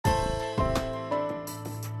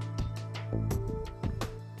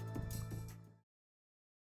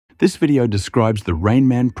This video describes the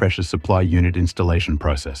Rainman pressure supply unit installation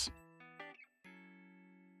process.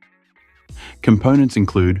 Components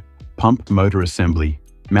include pump motor assembly,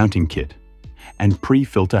 mounting kit, and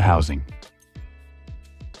pre-filter housing.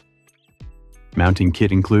 Mounting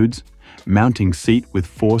kit includes mounting seat with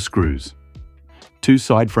 4 screws, 2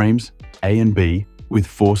 side frames, A and B, with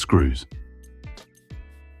 4 screws.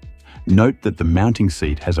 Note that the mounting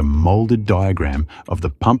seat has a molded diagram of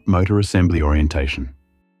the pump motor assembly orientation.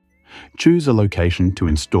 Choose a location to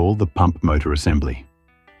install the pump motor assembly.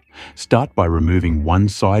 Start by removing one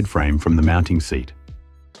side frame from the mounting seat.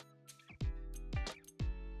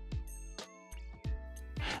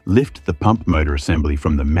 Lift the pump motor assembly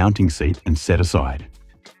from the mounting seat and set aside.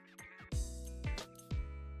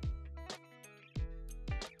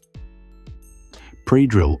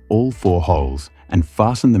 Pre-drill all 4 holes and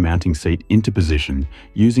fasten the mounting seat into position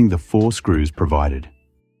using the 4 screws provided.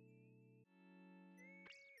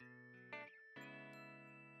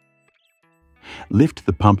 Lift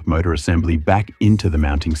the pump motor assembly back into the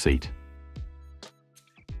mounting seat.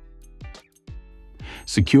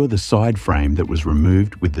 Secure the side frame that was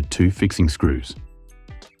removed with the 2 fixing screws.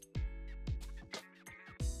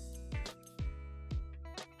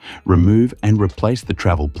 Remove and replace the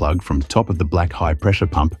travel plug from top of the black high pressure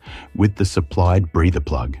pump with the supplied breather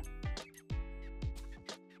plug.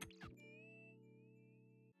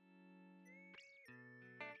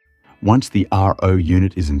 Once the RO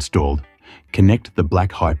unit is installed, connect the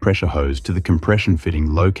black high pressure hose to the compression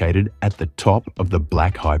fitting located at the top of the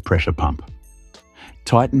black high pressure pump.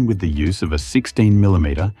 Tighten with the use of a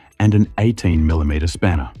 16mm and an 18mm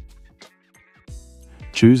spanner.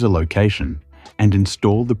 Choose a location and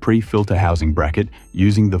install the pre-filter housing bracket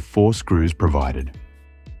using the 4 screws provided.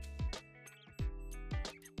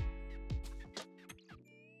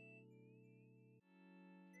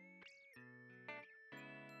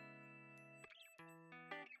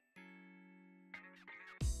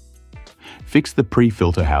 Fix the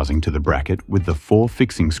pre-filter housing to the bracket with the 4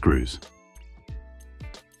 fixing screws.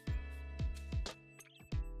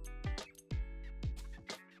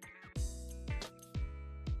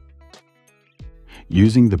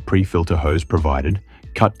 Using the pre-filter hose provided,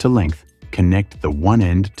 cut to length, connect the one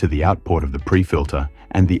end to the output of the pre-filter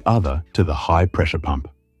and the other to the high pressure pump.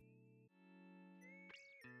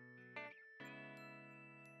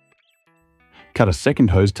 Cut a second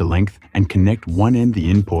hose to length and connect one end the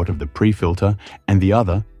input of the pre-filter and the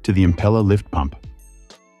other to the impeller lift pump.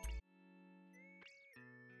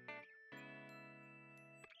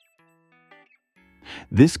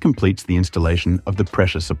 This completes the installation of the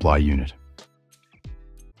pressure supply unit.